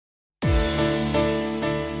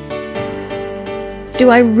do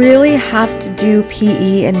I really have to do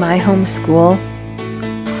PE in my home school?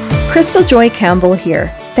 Crystal Joy Campbell here.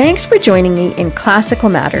 Thanks for joining me in Classical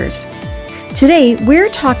Matters. Today, we're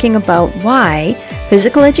talking about why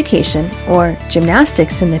physical education, or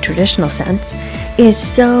gymnastics in the traditional sense, is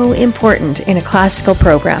so important in a classical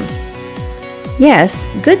program. Yes,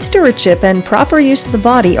 good stewardship and proper use of the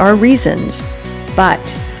body are reasons, but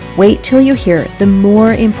wait till you hear the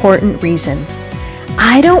more important reason.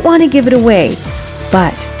 I don't want to give it away,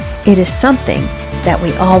 but it is something that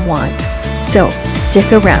we all want. So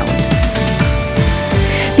stick around.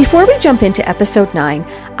 Before we jump into episode 9,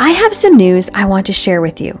 I have some news I want to share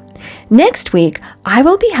with you. Next week, I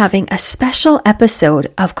will be having a special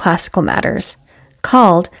episode of Classical Matters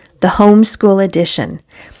called the Homeschool Edition.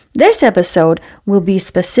 This episode will be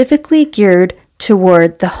specifically geared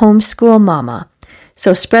toward the homeschool mama.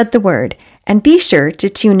 So spread the word and be sure to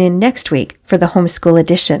tune in next week for the Homeschool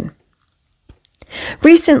Edition.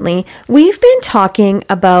 Recently, we've been talking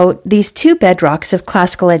about these two bedrocks of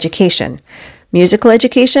classical education, musical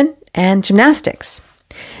education and gymnastics.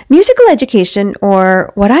 Musical education,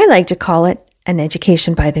 or what I like to call it, an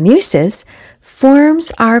education by the muses,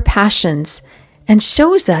 forms our passions and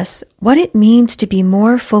shows us what it means to be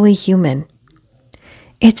more fully human.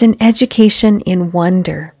 It's an education in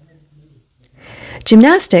wonder.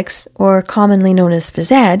 Gymnastics, or commonly known as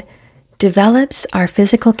Phys, develops our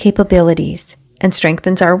physical capabilities and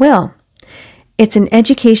strengthens our will. It's an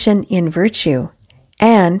education in virtue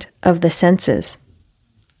and of the senses.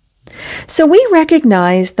 So we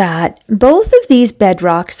recognize that both of these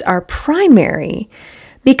bedrocks are primary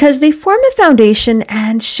because they form a foundation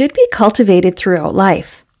and should be cultivated throughout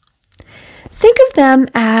life. Think of them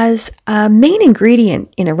as a main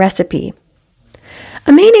ingredient in a recipe.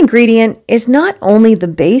 A main ingredient is not only the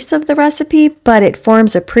base of the recipe, but it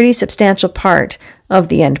forms a pretty substantial part of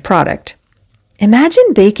the end product.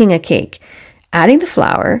 Imagine baking a cake, adding the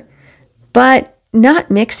flour, but not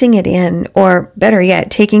mixing it in, or better yet,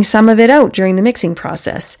 taking some of it out during the mixing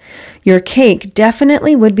process. Your cake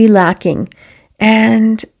definitely would be lacking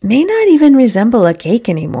and may not even resemble a cake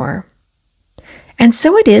anymore. And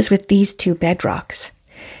so it is with these two bedrocks.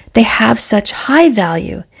 They have such high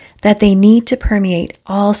value that they need to permeate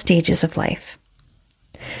all stages of life.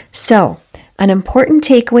 So, an important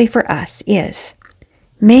takeaway for us is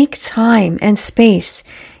make time and space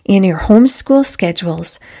in your homeschool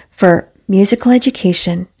schedules for musical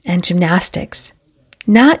education and gymnastics,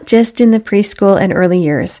 not just in the preschool and early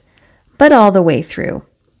years, but all the way through.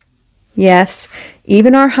 Yes,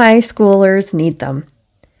 even our high schoolers need them.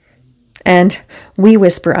 And we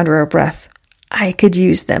whisper under our breath, I could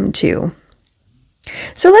use them too.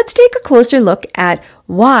 So let's take a closer look at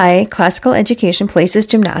why classical education places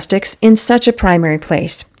gymnastics in such a primary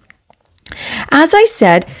place. As I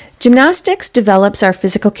said, gymnastics develops our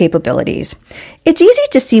physical capabilities. It's easy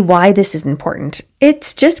to see why this is important.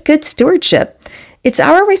 It's just good stewardship. It's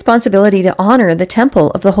our responsibility to honor the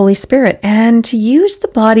temple of the Holy Spirit and to use the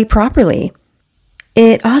body properly.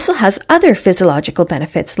 It also has other physiological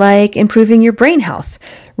benefits like improving your brain health,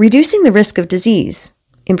 reducing the risk of disease,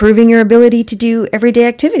 improving your ability to do everyday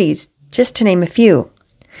activities, just to name a few.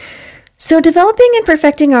 So developing and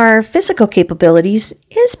perfecting our physical capabilities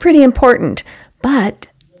is pretty important,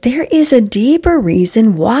 but there is a deeper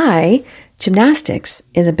reason why gymnastics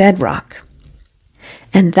is a bedrock.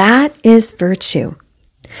 And that is virtue.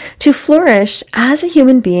 To flourish as a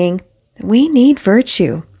human being, we need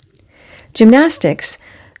virtue. Gymnastics,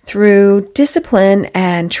 through discipline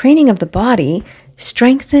and training of the body,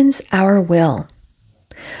 strengthens our will.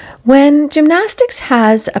 When gymnastics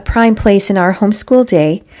has a prime place in our homeschool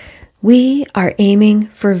day, we are aiming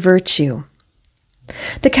for virtue.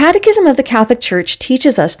 The Catechism of the Catholic Church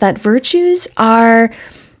teaches us that virtues are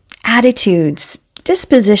attitudes,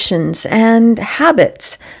 dispositions, and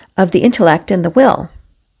habits of the intellect and the will.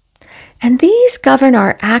 And these govern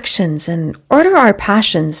our actions and order our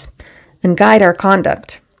passions and guide our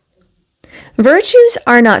conduct. Virtues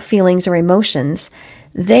are not feelings or emotions.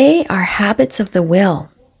 They are habits of the will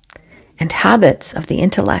and habits of the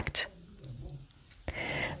intellect.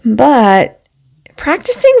 But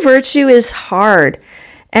practicing virtue is hard.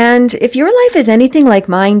 And if your life is anything like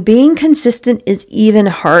mine, being consistent is even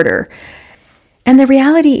harder. And the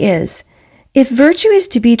reality is, if virtue is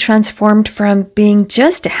to be transformed from being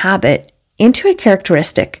just a habit into a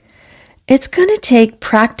characteristic, it's going to take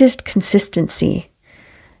practiced consistency.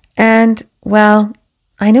 And, well,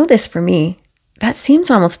 I know this for me, that seems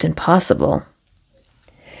almost impossible.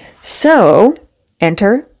 So,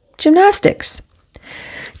 enter gymnastics.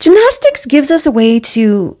 Gymnastics gives us a way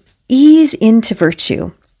to ease into virtue.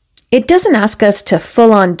 It doesn't ask us to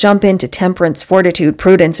full-on jump into temperance, fortitude,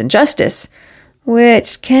 prudence, and justice,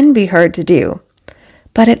 which can be hard to do.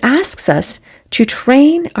 But it asks us to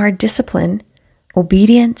train our discipline,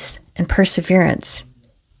 obedience, and perseverance.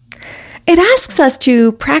 It asks us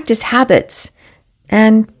to practice habits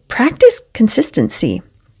and practice consistency.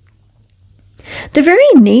 The very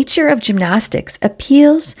nature of gymnastics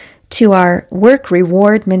appeals to our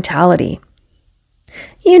work-reward mentality.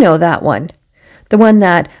 You know that one. The one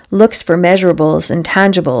that looks for measurables and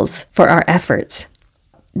tangibles for our efforts.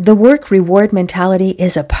 The work-reward mentality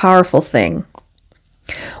is a powerful thing.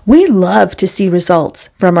 We love to see results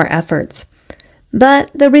from our efforts,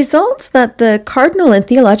 but the results that the cardinal and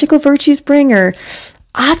theological virtues bring are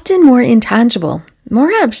often more intangible,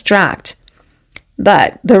 more abstract.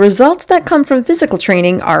 But the results that come from physical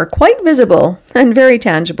training are quite visible and very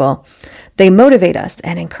tangible. They motivate us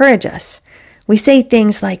and encourage us. We say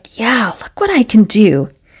things like, yeah, look what I can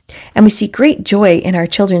do. And we see great joy in our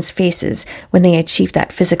children's faces when they achieve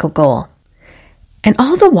that physical goal. And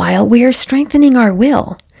all the while, we are strengthening our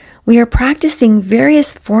will. We are practicing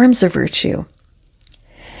various forms of virtue.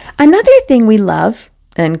 Another thing we love,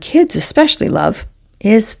 and kids especially love,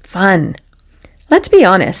 is fun. Let's be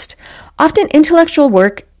honest. Often intellectual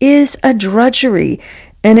work is a drudgery,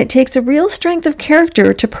 and it takes a real strength of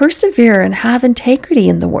character to persevere and have integrity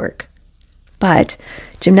in the work. But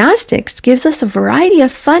gymnastics gives us a variety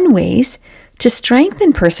of fun ways to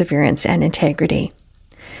strengthen perseverance and integrity.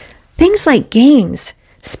 Things like games,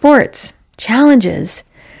 sports, challenges.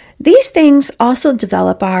 These things also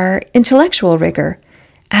develop our intellectual rigor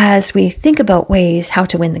as we think about ways how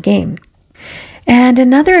to win the game. And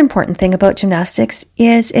another important thing about gymnastics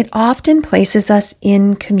is it often places us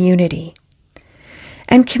in community.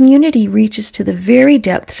 And community reaches to the very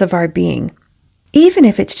depths of our being, even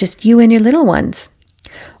if it's just you and your little ones,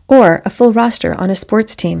 or a full roster on a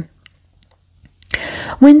sports team.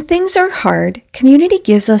 When things are hard, community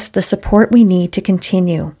gives us the support we need to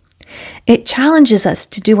continue. It challenges us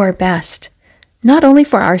to do our best, not only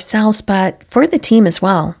for ourselves, but for the team as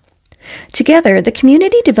well. Together, the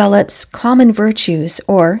community develops common virtues,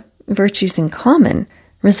 or virtues in common,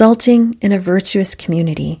 resulting in a virtuous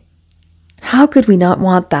community. How could we not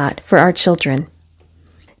want that for our children?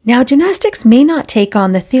 Now, gymnastics may not take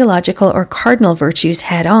on the theological or cardinal virtues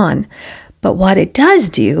head on, but what it does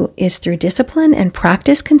do is through discipline and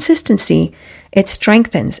practice consistency, it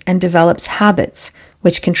strengthens and develops habits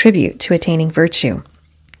which contribute to attaining virtue.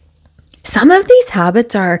 Some of these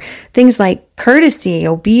habits are things like courtesy,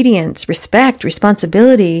 obedience, respect,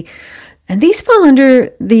 responsibility, and these fall under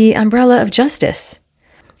the umbrella of justice.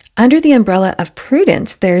 Under the umbrella of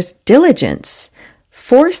prudence, there's diligence,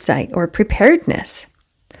 foresight or preparedness.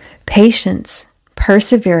 Patience,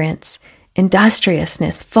 perseverance,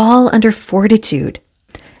 industriousness fall under fortitude.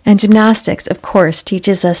 And gymnastics, of course,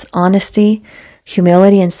 teaches us honesty,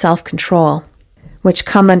 humility, and self-control, which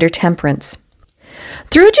come under temperance.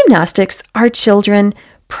 Through gymnastics, our children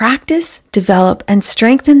practice, develop, and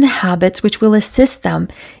strengthen the habits which will assist them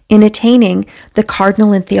in attaining the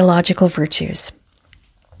cardinal and theological virtues.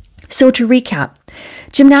 So to recap,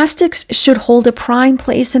 gymnastics should hold a prime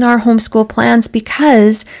place in our homeschool plans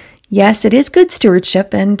because, yes, it is good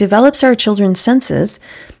stewardship and develops our children's senses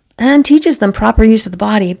and teaches them proper use of the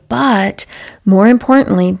body, but more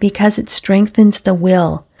importantly, because it strengthens the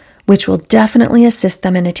will, which will definitely assist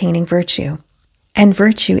them in attaining virtue. And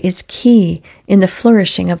virtue is key in the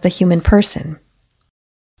flourishing of the human person.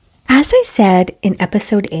 As I said in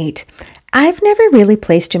episode 8, I've never really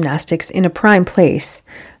placed gymnastics in a prime place,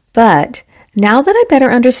 but now that I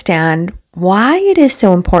better understand why it is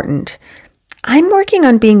so important, I'm working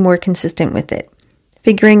on being more consistent with it,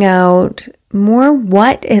 figuring out more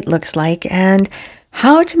what it looks like and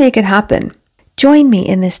how to make it happen. Join me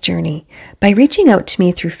in this journey by reaching out to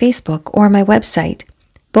me through Facebook or my website.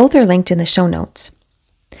 Both are linked in the show notes.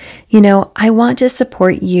 You know, I want to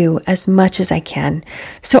support you as much as I can,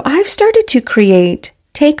 so I've started to create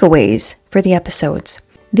takeaways for the episodes.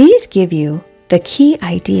 These give you the key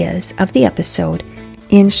ideas of the episode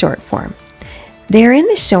in short form. They're in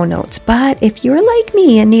the show notes, but if you're like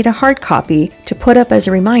me and need a hard copy to put up as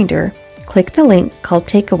a reminder, click the link called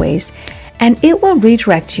Takeaways, and it will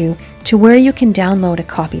redirect you to where you can download a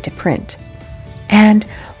copy to print. And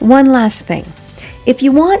one last thing. If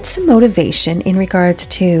you want some motivation in regards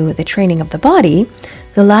to the training of the body,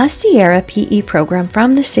 the La Sierra PE program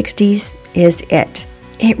from the 60s is it.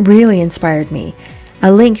 It really inspired me.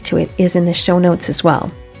 A link to it is in the show notes as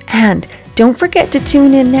well. And don't forget to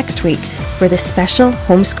tune in next week for the special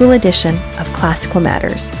homeschool edition of Classical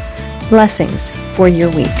Matters. Blessings for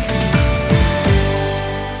your week.